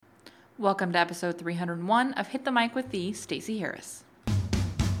Welcome to episode 301 of Hit the Mic with the Stacey Harris.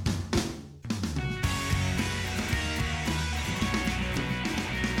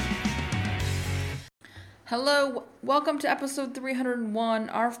 Hello, welcome to episode 301,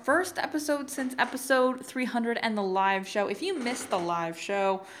 our first episode since episode 300 and the live show. If you missed the live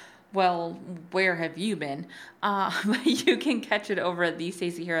show, well, where have you been? But you can catch it over at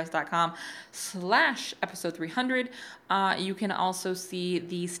thestaceyharris.com/episode 300. You can also see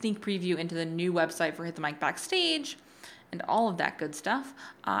the sneak preview into the new website for Hit the Mic Backstage and all of that good stuff.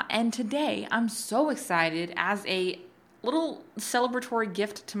 And today, I'm so excited. As a little celebratory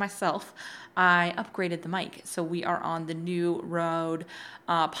gift to myself, I upgraded the mic. So we are on the new Rode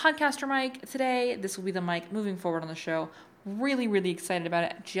podcaster mic today. This will be the mic moving forward on the show. Really, really excited about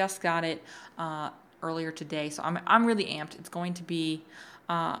it. Just got it earlier today, so I'm really amped. It's going to be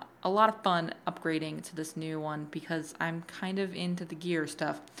a lot of fun upgrading to this new one because I'm kind of into the gear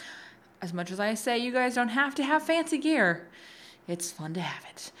stuff. As much as I say you guys don't have to have fancy gear, it's fun to have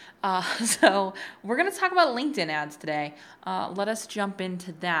it. So we're going to talk about LinkedIn ads today. Let us jump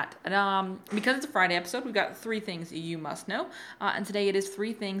into that. Because it's a Friday episode, we've got 3 things you must know. And today it is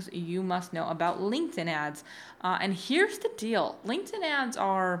 3 things you must know about LinkedIn ads. And here's the deal. LinkedIn ads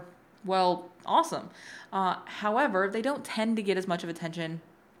are, well, awesome. However, they don't tend to get as much of attention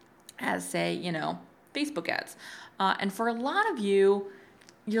as, say, Facebook ads. And for a lot of you,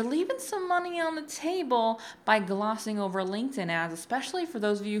 you're leaving some money on the table by glossing over LinkedIn ads, especially for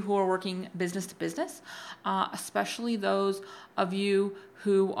those of you who are working business to business, especially those of you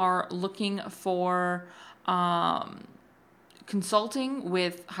who are looking for consulting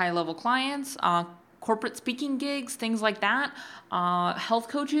with high-level clients, corporate speaking gigs, things like that, health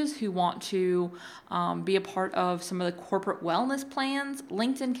coaches who want to be a part of some of the corporate wellness plans.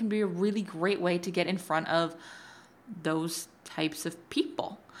 LinkedIn can be a really great way to get in front of those types of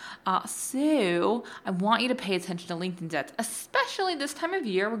people. So I want you to pay attention to LinkedIn ads, especially this time of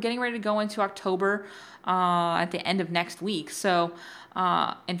year. We're getting ready to go into October at the end of next week. So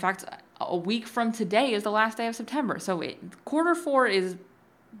in fact, a week from today is the last day of September. So quarter 4 is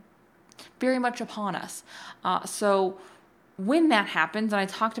very much upon us. So when that happens, and I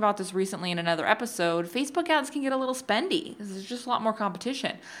talked about this recently in another episode, Facebook ads can get a little spendy. There's just a lot more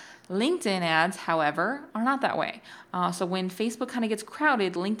competition. LinkedIn ads, however, are not that way. So when Facebook kind of gets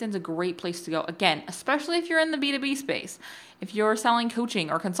crowded, LinkedIn's a great place to go. Again, especially if you're in the B2B space. If you're selling coaching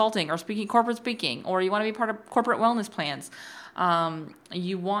or consulting or corporate speaking, or you want to be part of corporate wellness plans,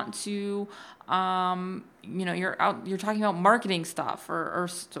 you want to, you're talking about marketing stuff or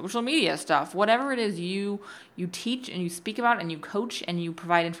social media stuff, whatever it is you teach and you speak about and you coach and you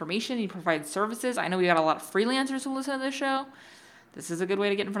provide information, you provide services. I know we got a lot of freelancers who listen to this show. This is a good way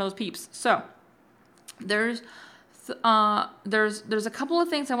to get in front of those peeps. So there's a couple of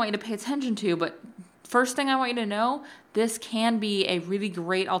things I want you to pay attention to, but first thing I want you to know, this can be a really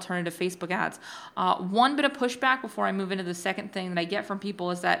great alternative to Facebook ads. One bit of pushback before I move into the second thing that I get from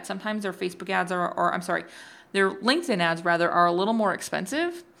people is that sometimes their Facebook ads their LinkedIn ads rather are a little more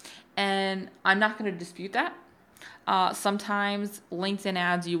expensive, and I'm not going to dispute that. Sometimes LinkedIn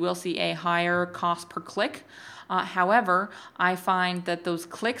ads, you will see a higher cost per click. However, I find that those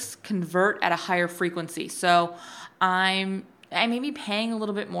clicks convert at a higher frequency. So I may be paying a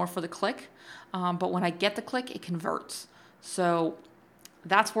little bit more for the click, but when I get the click, it converts. So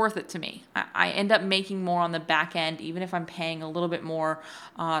that's worth it to me. I end up making more on the back end, even if I'm paying a little bit more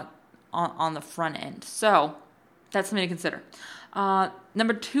on the front end. So that's something to consider.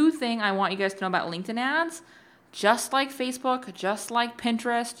 Number 2 thing I want you guys to know about LinkedIn ads, just like Facebook, just like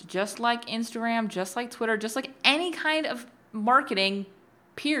Pinterest, just like Instagram, just like Twitter, just like any kind of marketing,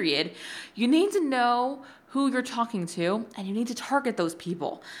 period, you need to know who you're talking to, and you need to target those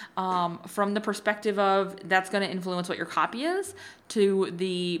people from the perspective of that's going to influence what your copy is, to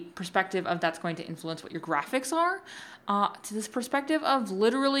the perspective of that's going to influence what your graphics are, to this perspective of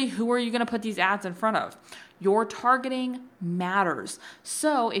literally who are you going to put these ads in front of. Your targeting matters.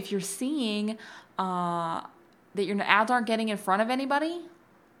 So if you're seeing that your ads aren't getting in front of anybody,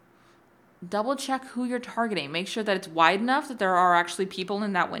 double check who you're targeting. Make sure that it's wide enough that there are actually people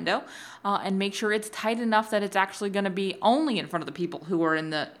in that window, and make sure it's tight enough that it's actually going to be only in front of the people who are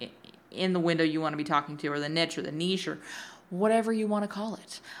in the window you want to be talking to, or the niche or the niche or whatever you want to call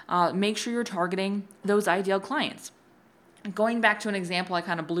it. Make sure you're targeting those ideal clients. Going back to an example I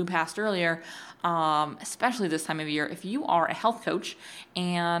kind of blew past earlier, especially this time of year, if you are a health coach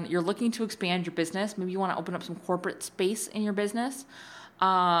and you're looking to expand your business, maybe you want to open up some corporate space in your business,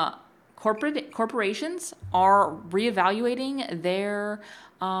 corporations are reevaluating their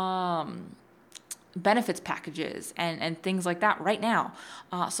benefits packages and things like that right now.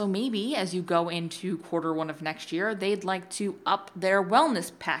 So maybe as you go into quarter one of next year, they'd like to up their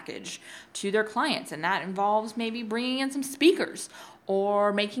wellness package to their clients. And that involves maybe bringing in some speakers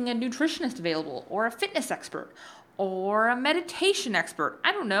or making a nutritionist available or a fitness expert or a meditation expert.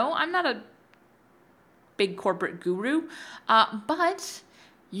 I don't know. I'm not a big corporate guru, but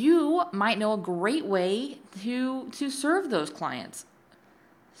you might know a great way to serve those clients.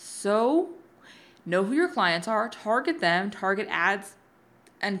 So know who your clients are, target them, target ads,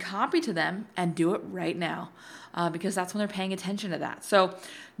 and copy to them, and do it right now because that's when they're paying attention to that. So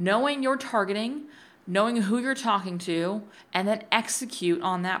knowing your targeting, knowing who you're talking to, and then execute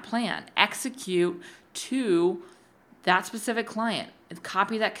on that plan. Execute to that specific client.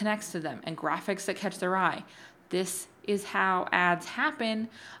 Copy that connects to them and graphics that catch their eye. This is how ads happen,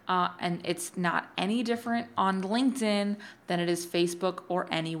 and it's not any different on LinkedIn than it is Facebook or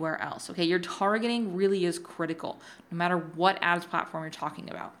anywhere else. Okay, your targeting really is critical, no matter what ads platform you're talking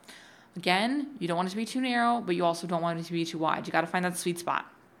about. Again, you don't want it to be too narrow, but you also don't want it to be too wide. You got to find that sweet spot.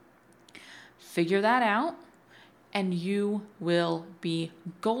 Figure that out, and you will be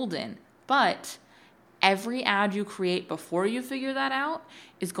golden. But every ad you create before you figure that out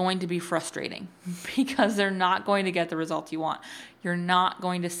is going to be frustrating because they're not going to get the results you want. You're not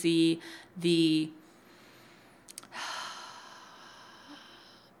going to see the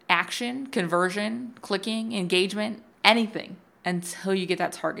action, conversion, clicking, engagement, anything until you get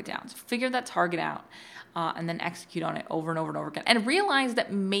that target down. So figure that target out and then execute on it over and over and over again. And realize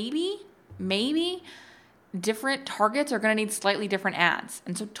that maybe different targets are going to need slightly different ads.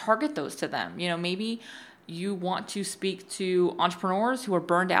 And so target those to them. Maybe you want to speak to entrepreneurs who are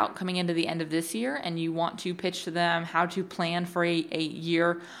burned out coming into the end of this year, and you want to pitch to them how to plan for a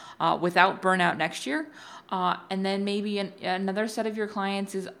year without burnout next year. And then maybe another set of your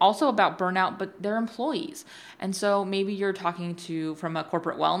clients is also about burnout, but they're employees. And so maybe you're talking from a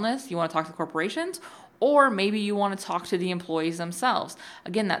corporate wellness, you want to talk to corporations, or maybe you want to talk to the employees themselves.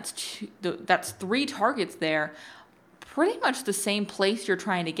 Again, that's 3 targets there. Pretty much the same place you're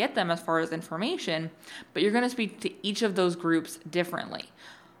trying to get them as far as information, but you're going to speak to each of those groups differently.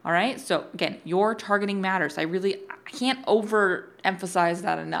 All right. So again, your targeting matters. I can't overemphasize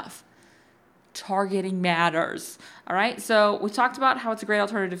that enough. Targeting matters. All right. So we talked about how it's a great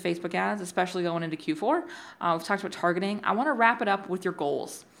alternative to Facebook ads, especially going into Q4. We've talked about targeting. I want to wrap it up with your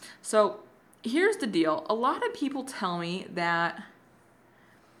goals. So here's the deal. A lot of people tell me that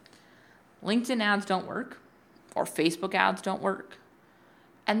LinkedIn ads don't work or Facebook ads don't work.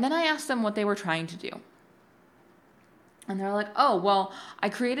 And then I asked them what they were trying to do. And they're like, oh, well, I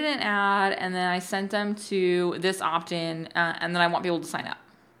created an ad and then I sent them to this opt-in and then I want people to sign up.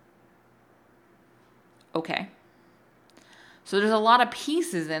 Okay. So there's a lot of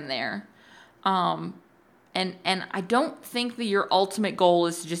pieces in there. And I don't think that your ultimate goal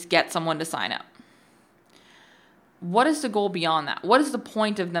is to just get someone to sign up. What is the goal beyond that? What is the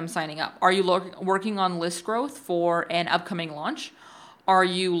point of them signing up? Are you working on list growth for an upcoming launch? Are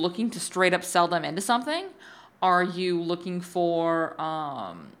you looking to straight up sell them into something? Are you looking for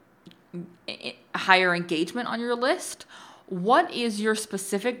higher engagement on your list? What is your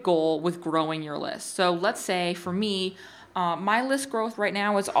specific goal with growing your list? So let's say for me, my list growth right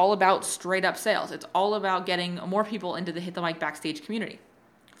now is all about straight up sales. It's all about getting more people into the Hit the Mic Backstage community.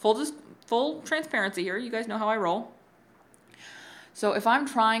 Full transparency here. You guys know how I roll. So if I'm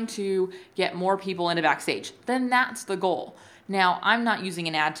trying to get more people into Backstage, then that's the goal. Now, I'm not using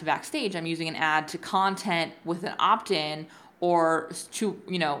an ad to Backstage. I'm using an ad to content with an opt-in, or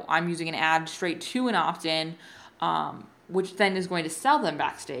I'm using an ad straight to an opt-in, which then is going to sell them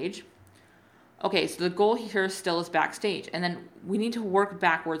Backstage. Okay, so the goal here still is Backstage. And then we need to work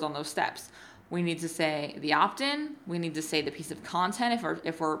backwards on those steps. We need to say the opt-in. We need to say the piece of content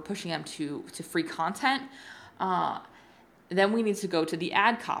if we're pushing them to free content. Then we need to go to the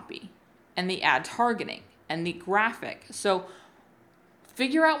ad copy and the ad targeting and the graphic. So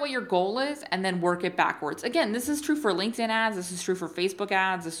figure out what your goal is and then work it backwards. Again, this is true for LinkedIn ads. This is true for Facebook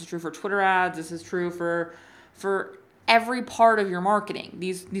ads. This is true for Twitter ads. This is true for every part of your marketing.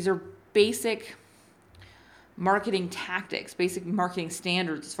 These are basic marketing tactics, basic marketing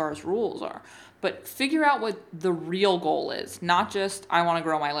standards as far as rules are. But figure out what the real goal is, not just, I want to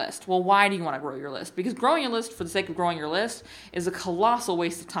grow my list. Well, why do you want to grow your list? Because growing your list for the sake of growing your list is a colossal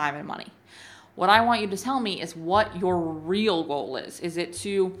waste of time and money. What I want you to tell me is what your real goal is. Is it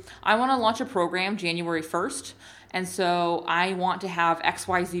I want to launch a program January 1st, and so I want to have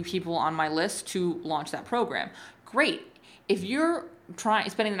XYZ people on my list to launch that program. Great. If you're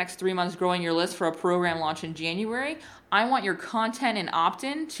spending the next 3 months growing your list for a program launch in January, I want your content and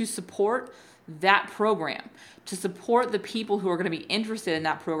opt-in to support that program, to support the people who are going to be interested in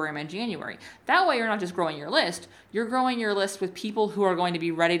that program in January. That way you're not just growing your list, you're growing your list with people who are going to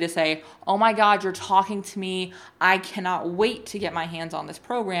be ready to say, oh my God, you're talking to me. I cannot wait to get my hands on this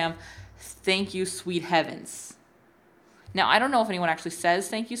program. Thank you, sweet heavens. Now, I don't know if anyone actually says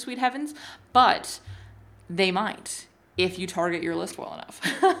thank you, sweet heavens, but they might if you target your list well enough.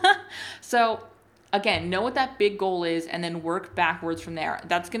 So again, know what that big goal is and then work backwards from there.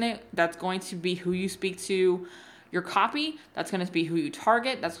 That's going to be who you speak to, your copy. That's going to be who you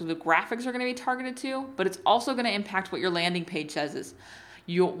target. That's who the graphics are going to be targeted to. But it's also going to impact what your landing page says is,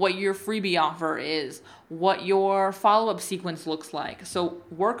 what your freebie offer is, what your follow-up sequence looks like. So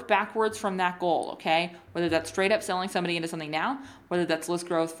work backwards from that goal, okay? Whether that's straight up selling somebody into something now, whether that's list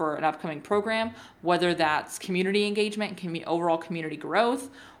growth for an upcoming program, whether that's community engagement, overall community growth,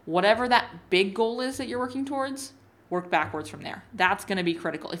 whatever that big goal is that you're working towards, work backwards from there. That's going to be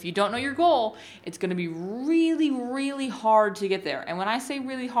critical. If you don't know your goal, it's going to be really, really hard to get there. And when I say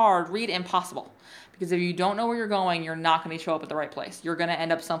really hard, read impossible. Because if you don't know where you're going, you're not going to show up at the right place. You're going to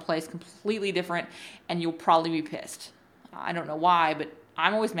end up someplace completely different, and you'll probably be pissed. I don't know why, but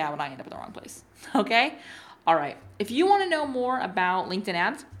I'm always mad when I end up in the wrong place. Okay? All right. If you want to know more about LinkedIn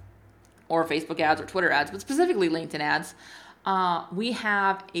ads or Facebook ads or Twitter ads, but specifically LinkedIn ads, we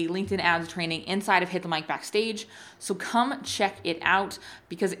have a LinkedIn ads training inside of Hit the Mic Backstage. So come check it out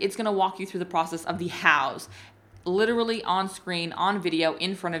because it's going to walk you through the process of the hows. Literally on screen, on video,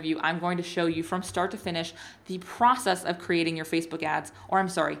 in front of you, I'm going to show you from start to finish the process of creating your Facebook ads,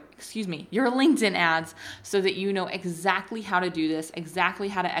 your LinkedIn ads, so that you know exactly how to do this, exactly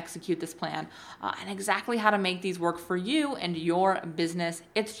how to execute this plan, and exactly how to make these work for you and your business.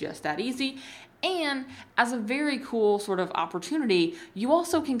 It's just that easy. And as a very cool sort of opportunity, you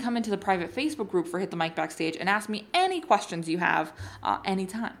also can come into the private Facebook group for Hit the Mic Backstage and ask me any questions you have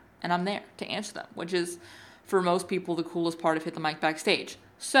anytime. And I'm there to answer them, which is, for most people, the coolest part of Hit the Mic Backstage.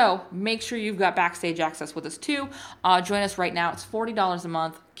 So make sure you've got backstage access with us too. Join us right now. It's $40 a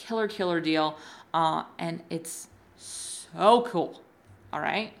month. Killer deal. And it's so cool. All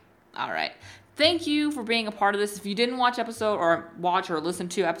right. Thank you for being a part of this. If you didn't watch or listen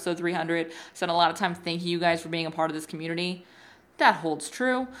to episode 300, I spent a lot of time thanking you guys for being a part of this community. That holds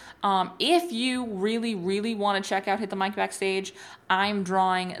true. If you really, really want to check out Hit the Mic Backstage, I'm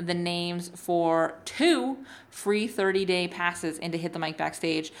drawing the names for 2 free 30-day passes into Hit the Mic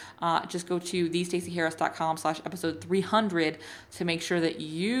Backstage. Just go to thestaceyharris.com/episode 300 to make sure that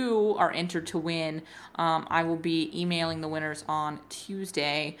you are entered to win. I will be emailing the winners on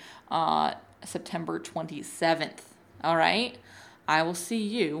Tuesday, September 27th. All right? I will see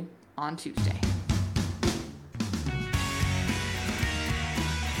you on Tuesday.